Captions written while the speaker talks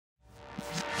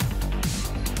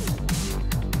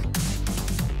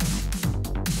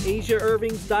Asia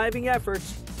Irving's diving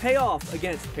efforts pay off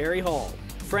against Perry Hall.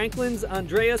 Franklin's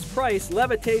Andreas Price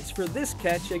levitates for this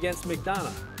catch against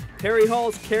McDonough. Perry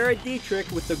Hall's Kara Dietrich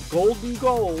with the golden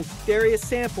goal. Darius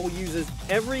Sample uses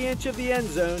every inch of the end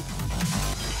zone.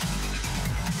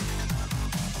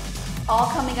 All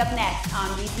coming up next on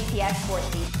BCPS-Sports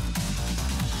Scene.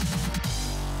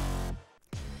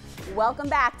 Welcome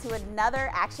back to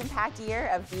another action-packed year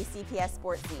of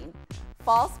BCPS-Sports Scene.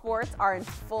 Fall sports are in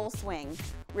full swing.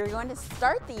 We're going to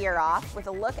start the year off with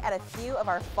a look at a few of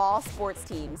our fall sports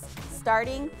teams,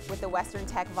 starting with the Western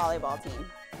Tech volleyball team.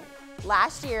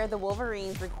 Last year, the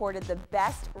Wolverines recorded the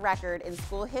best record in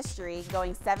school history,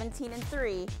 going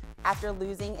 17-3 after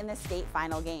losing in the state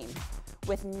final game.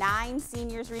 With 9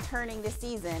 seniors returning this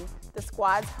season, the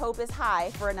squad's hope is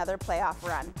high for another playoff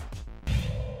run.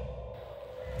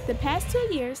 The past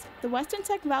 2 years, the Western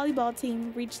Tech volleyball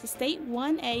team reached the State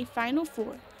 1A Final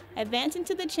Four, advancing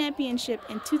to the championship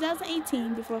in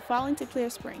 2018 before falling to Clear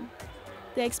Spring.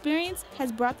 The experience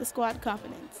has brought the squad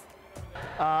confidence.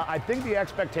 I think the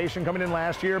expectation coming in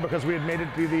last year, because we had made it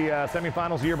to the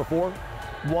semifinals the year before,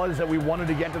 was that we wanted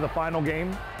to get to the final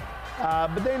game.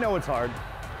 But they know it's hard.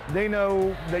 They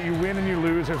know that you win and you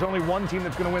lose. There's only one team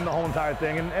that's going to win the whole entire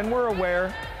thing, and we're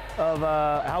aware of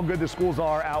how good the schools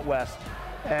are out west.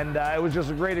 And it was just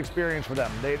a great experience for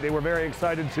them. They were very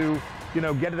excited to,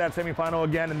 get to that semifinal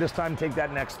again, and this time take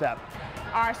that next step.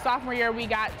 Our sophomore year, we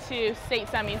got to state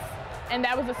semis, and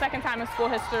that was the second time in school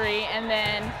history. And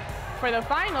then for the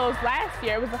finals last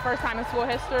year, it was the first time in school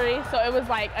history. So it was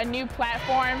like a new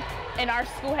platform, and our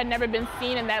school had never been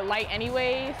seen in that light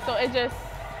anyway. So it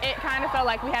kind of felt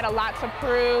like we had a lot to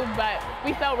prove, but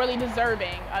we felt really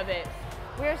deserving of it.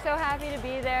 We were so happy to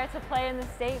be there to play in the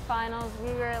state finals.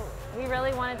 We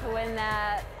really wanted to win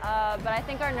that, but I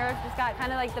think our nerves just got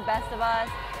kind of like the best of us,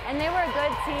 and they were a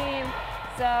good team,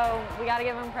 so we got to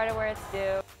give them credit where it's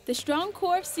due. The strong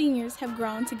core of seniors have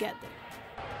grown together.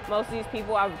 Most of these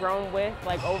people I've grown with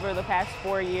like over the past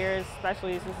 4 years,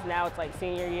 especially since now it's like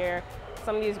senior year.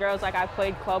 Some of these girls like I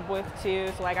played club with too,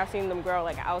 so like I've seen them grow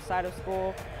like outside of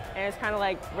school. And it's kind of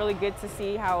like really good to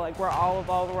see how like we're all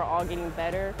evolving, we're all getting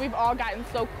better. We've all gotten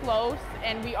so close,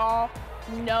 and we all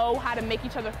know how to make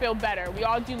each other feel better. We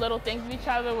all do little things with each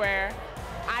other where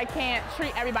I can't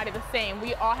treat everybody the same.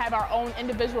 We all have our own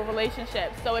individual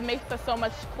relationships, so it makes us so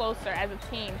much closer as a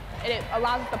team. And it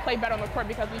allows us to play better on the court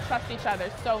because we trust each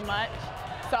other so much.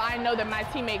 So I know that my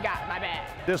teammate got my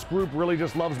back. This group really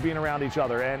just loves being around each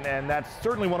other, and that's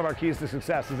certainly one of our keys to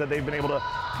success, is that they've been able to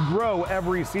grow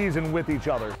every season with each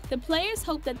other. The players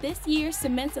hope that this year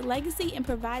cements a legacy and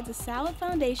provides a solid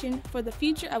foundation for the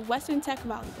future of Western Tech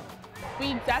volleyball.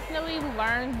 We definitely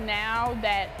learned now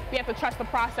that we have to trust the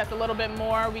process a little bit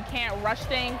more. We can't rush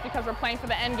things because we're playing for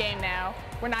the end game now.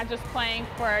 We're not just playing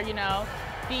for,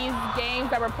 these games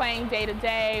that we're playing day to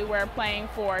day. We're playing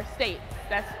for states.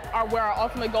 That's where our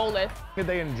ultimate goal is.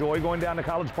 They enjoy going down to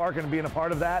College Park and being a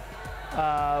part of that,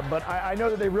 but I know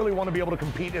that they really want to be able to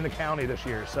compete in the county this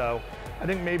year, so I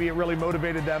think maybe it really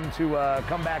motivated them to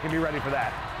come back and be ready for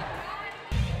that.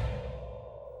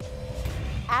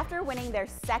 After winning their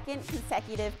second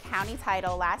consecutive county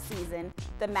title last season,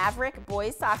 the Maverick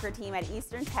boys soccer team at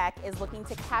Eastern Tech is looking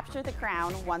to capture the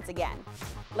crown once again.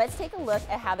 Let's take a look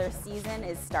at how their season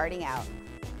is starting out.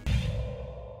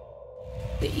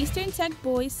 The Eastern Tech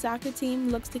boys soccer team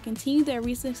looks to continue their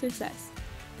recent success.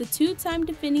 The two-time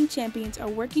defending champions are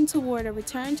working toward a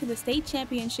return to the state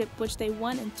championship, which they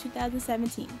won in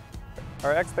 2017.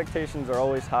 Our expectations are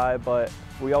always high, but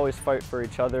we always fight for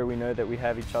each other. We know that we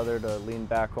have each other to lean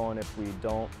back on if we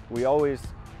don't. We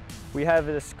have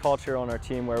this culture on our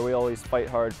team where we always fight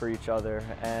hard for each other,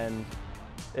 and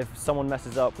if someone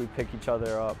messes up, we pick each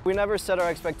other up. We never set our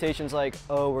expectations like,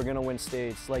 oh, we're gonna win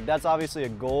states. Like, that's obviously a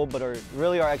goal, but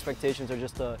really our expectations are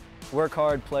just to work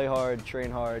hard, play hard, train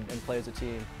hard, and play as a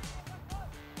team.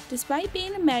 Despite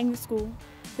being a magnet school,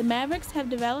 the Mavericks have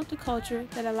developed a culture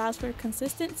that allows for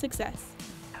consistent success.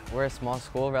 We're a small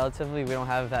school relatively. We don't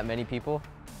have that many people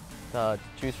to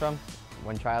choose from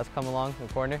when trials come along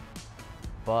the corner.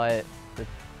 But the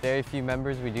very few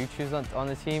members we do choose on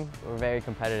the team, we're very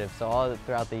competitive. So all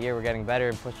throughout the year, we're getting better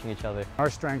and pushing each other. Our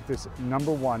strength is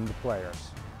 #1, the players.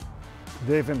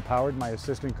 They've empowered my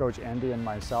assistant coach, Andy, and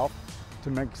myself to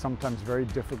make sometimes very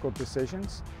difficult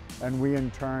decisions, and we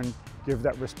in turn give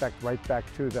that respect right back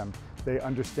to them. They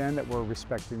understand that we're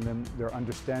respecting them. They're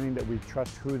understanding that we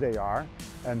trust who they are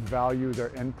and value their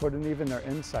input and even their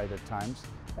insight at times.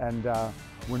 And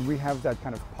when we have that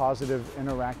kind of positive,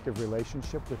 interactive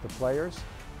relationship with the players,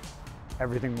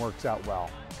 everything works out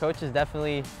well. Coaches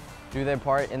definitely do their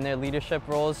part in their leadership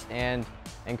roles and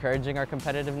encouraging our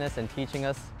competitiveness and teaching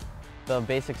us the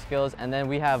basic skills. And then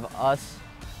we have us,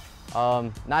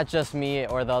 not just me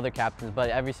or the other captains, but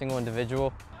every single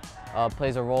individual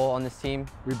plays a role on this team.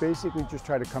 We basically just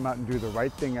try to come out and do the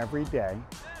right thing every day.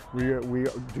 We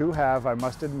do have, I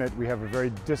must admit, we have a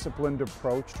very disciplined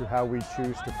approach to how we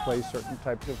choose to play certain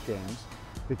types of games.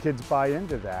 The kids buy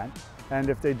into that, and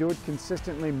if they do it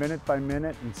consistently, minute by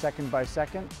minute and second by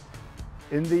second,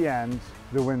 in the end,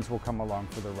 the wins will come along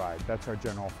for the ride. That's our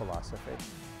general philosophy.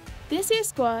 This year's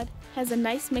squad has a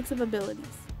nice mix of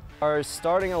abilities. Our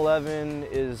starting 11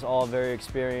 is all very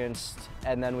experienced,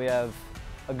 and then we have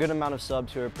a good amount of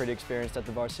subs who are pretty experienced at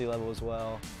the varsity level as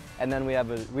well. And then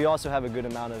we also have a good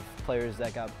amount of players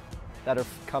that are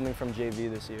coming from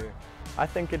JV this year. I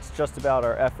think it's just about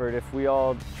our effort. If we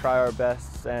all try our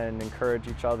best and encourage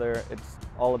each other, it's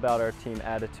all about our team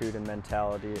attitude and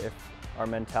mentality. If our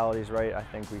mentality is right, I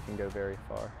think we can go very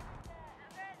far.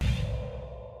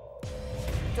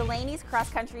 Delaney's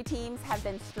cross-country teams have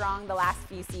been strong the last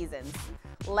few seasons.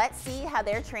 Let's see how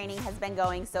their training has been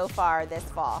going so far this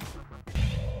fall.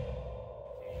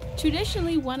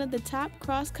 Traditionally one of the top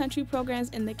cross-country programs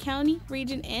in the county,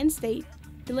 region, and state,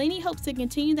 Delaney hopes to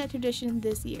continue that tradition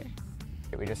this year.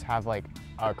 We just have like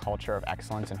a culture of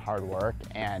excellence and hard work,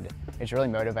 and it's really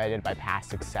motivated by past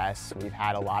success. We've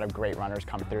had a lot of great runners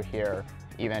come through here.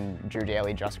 Even Drew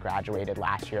Daly just graduated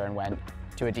last year and went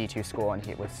to a D2 school, and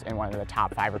he was in one of the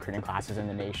top 5 recruiting classes in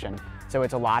the nation. So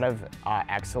it's a lot of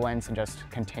excellence and just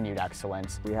continued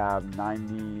excellence. We have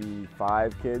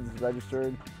 95 kids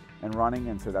registered and running,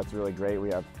 and so that's really great. We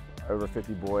have over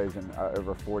 50 boys and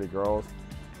over 40 girls.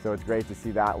 So it's great to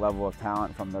see that level of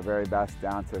talent from the very best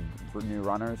down to new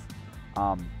runners.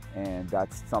 And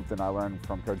that's something I learned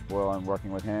from Coach Boyle and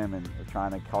working with him and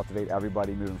trying to cultivate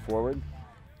everybody moving forward.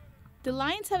 The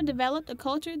Lions have developed a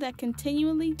culture that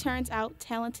continually turns out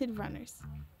talented runners.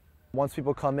 Once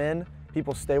people come in,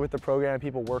 people stay with the program,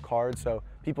 people work hard, so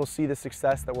people see the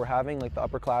success that we're having, like the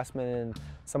upperclassmen and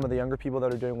some of the younger people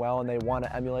that are doing well, and they want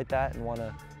to emulate that and want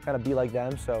to kind of be like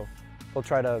them. So they'll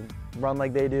try to run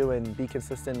like they do and be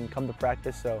consistent and come to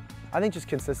practice. So I think just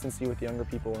consistency with the younger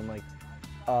people and like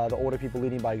the older people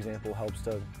leading by example helps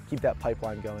to keep that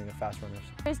pipeline going of fast runners.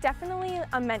 There's definitely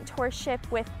a mentorship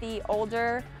with the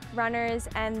older runners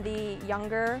and the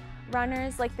younger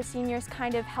runners. Like the seniors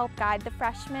kind of help guide the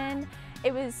freshmen.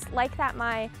 It was like that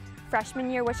my freshman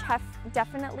year, which have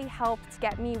definitely helped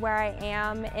get me where I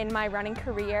am in my running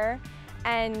career.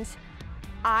 And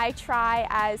I try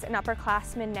as an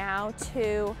upperclassman now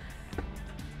to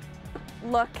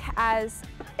look as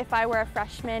if I were a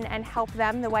freshman and help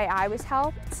them the way I was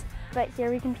helped. But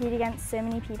here we compete against so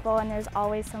many people and there's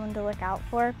always someone to look out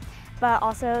for. But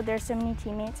also there's so many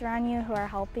teammates around you who are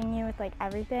helping you with like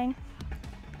everything.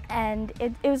 And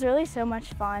it was really so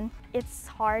much fun. It's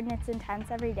hard and it's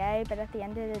intense every day, but at the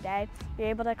end of the day, you're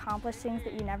able to accomplish things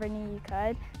that you never knew you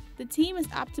could. The team is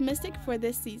optimistic for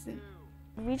this season.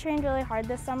 We trained really hard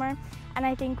this summer, and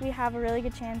I think we have a really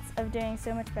good chance of doing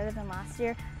so much better than last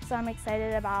year, so I'm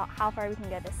excited about how far we can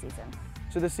go this season.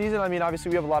 So this season, I mean, obviously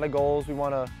we have a lot of goals. We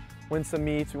want to win some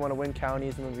meets, we want to win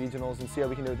counties and win regionals and see how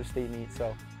we can do with the state meet.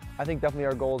 So I think definitely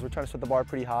our goals, we're trying to set the bar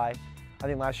pretty high. I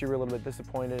think last year we were a little bit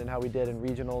disappointed in how we did in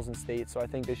regionals and states, so I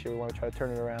think this year we want to try to turn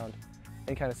it around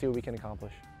and kind of see what we can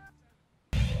accomplish.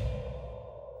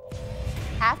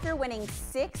 After winning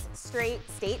 6 straight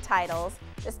state titles,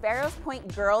 the Sparrows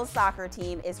Point girls soccer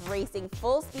team is racing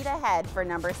full speed ahead for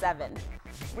number 7.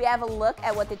 We have a look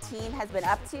at what the team has been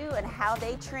up to and how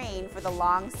they train for the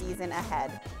long season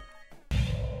ahead.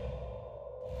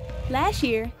 Last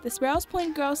year, the Sparrows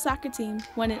Point girls soccer team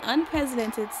won an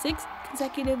unprecedented 6th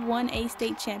consecutive 1A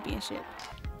state championship.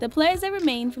 The players that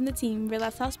remain from the team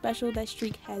realize how special that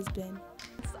streak has been.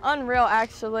 It's unreal,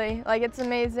 actually. Like, it's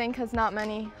amazing because not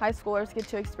many high schoolers get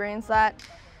to experience that.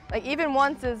 Like, even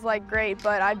once is like great,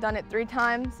 but I've done it 3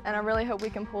 times, and I really hope we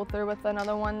can pull through with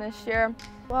another one this year.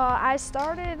 Well, I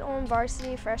started on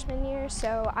varsity freshman year,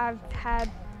 so I've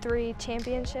had 3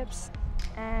 championships,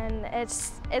 and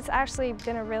it's actually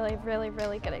been a really, really,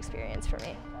 really good experience for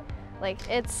me. Like,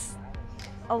 it's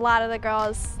a lot of the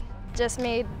girls just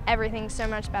made everything so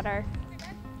much better.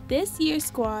 This year's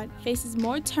squad faces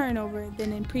more turnover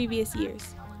than in previous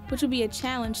years, which will be a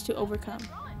challenge to overcome.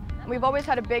 We've always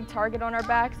had a big target on our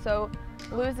back, so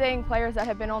losing players that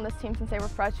have been on this team since they were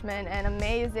freshmen and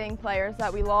amazing players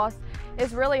that we lost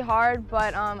is really hard,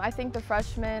 but I think the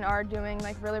freshmen are doing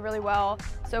like really, really well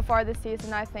so far this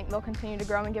season. I think they'll continue to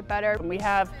grow and get better. We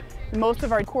have most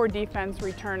of our core defense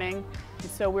returning,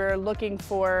 so we're looking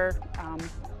for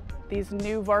these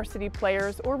new varsity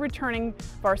players or returning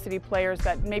varsity players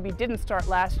that maybe didn't start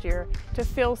last year to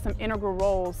fill some integral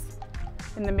roles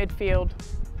in the midfield?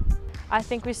 I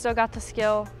think we still got the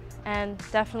skill and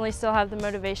definitely still have the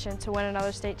motivation to win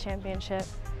another state championship.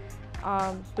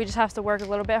 We just have to work a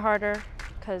little bit harder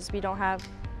because we don't have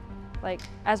like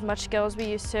as much skill as we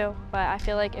used to, but I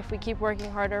feel like if we keep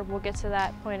working harder, we'll get to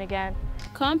that point again.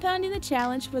 Compounding the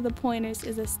challenge for the Pointers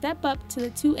is a step up to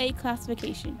the 2A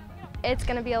classification. It's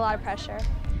going to be a lot of pressure,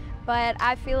 but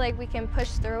I feel like we can push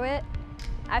through it.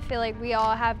 I feel like we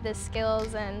all have the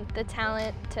skills and the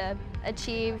talent to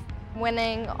achieve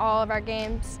winning all of our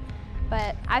games,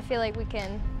 but I feel like we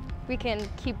can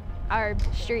keep our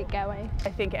streak going. I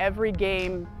think every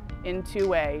game in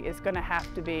 2A is going to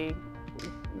have to be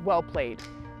well played.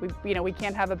 We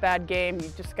can't have a bad game.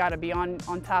 You just got to be on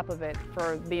top of it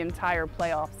for the entire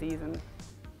playoff season.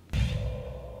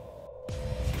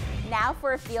 Now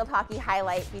for a field hockey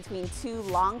highlight between two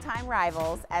longtime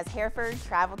rivals as Hereford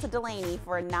traveled to Delaney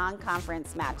for a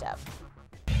non-conference matchup.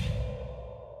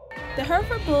 The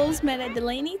Hereford Bulls met at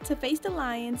Delaney to face the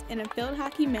Lions in a field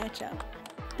hockey matchup.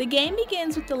 The game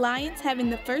begins with the Lions having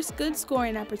the first good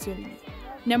scoring opportunity.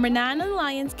 Number 9 on the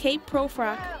Lions, Kate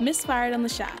Profrock, misfired on the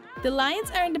shot. The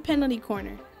Lions earned a penalty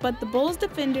corner, but the Bulls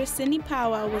defender, Cindy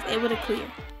Powell, was able to clear.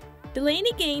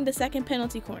 Delaney gained the second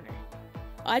penalty corner.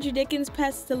 Audrey Dickens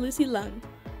passes to Lucy Lung.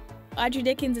 Audrey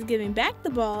Dickens is giving back the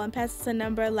ball and passes to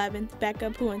number 11,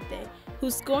 Becca Puente,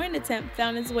 whose scoring attempt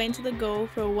found its way into the goal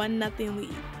for a 1-0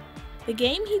 lead. The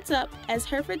game heats up as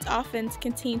Hereford's offense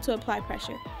continued to apply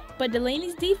pressure, but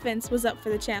Delaney's defense was up for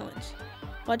the challenge.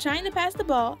 While trying to pass the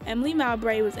ball, Emily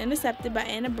Mowbray was intercepted by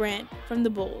Anna Brandt from the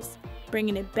Bulls,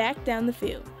 bringing it back down the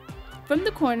field. From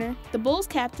the corner, the Bulls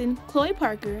captain, Chloe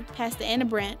Parker, passed to Anna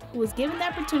Brandt, who was given the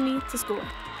opportunity to score,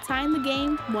 tying the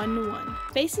game 1-1.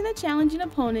 Facing a challenging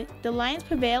opponent, the Lions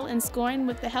prevail in scoring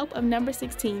with the help of number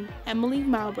 16, Emily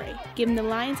Mowbray, giving the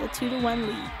Lions a 2-1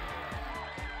 lead.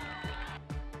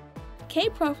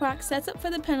 Kate Profrock sets up for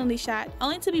the penalty shot,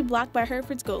 only to be blocked by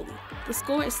Hereford's goalie. The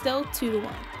score is still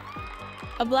 2-1.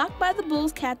 A block by the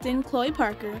Bulls captain, Chloe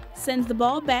Parker, sends the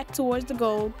ball back towards the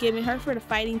goal, giving Hereford a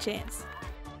fighting chance.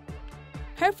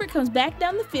 Hereford comes back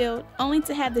down the field, only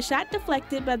to have the shot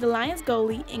deflected by the Lions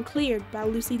goalie and cleared by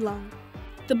Lucy Lung.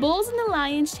 The Bulls and the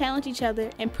Lions challenge each other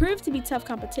and prove to be tough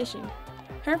competition.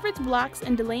 Hereford's blocks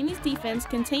and Delaney's defense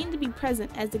continue to be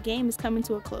present as the game is coming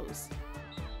to a close.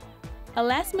 A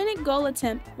last-minute goal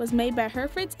attempt was made by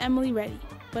Hereford's Emily Reddy,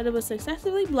 but it was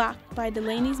successfully blocked by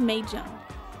Delaney's May Jung.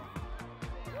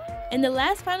 In the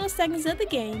last final seconds of the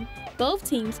game, both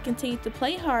teams continued to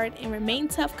play hard and remain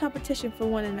tough competition for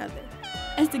one another.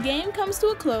 As the game comes to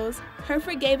a close,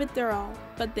 Hereford gave it their all,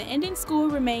 but the ending score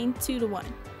remained 2-1,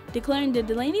 declaring the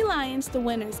Delaney Lions the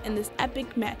winners in this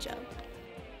epic matchup.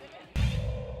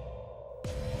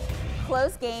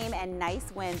 Close game and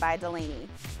nice win by Delaney.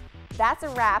 That's a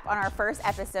wrap on our first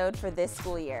episode for this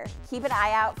school year. Keep an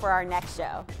eye out for our next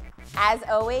show. As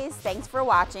always, thanks for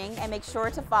watching and make sure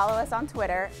to follow us on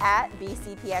Twitter at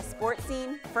BCPS-Sports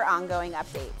Scene for ongoing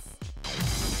updates.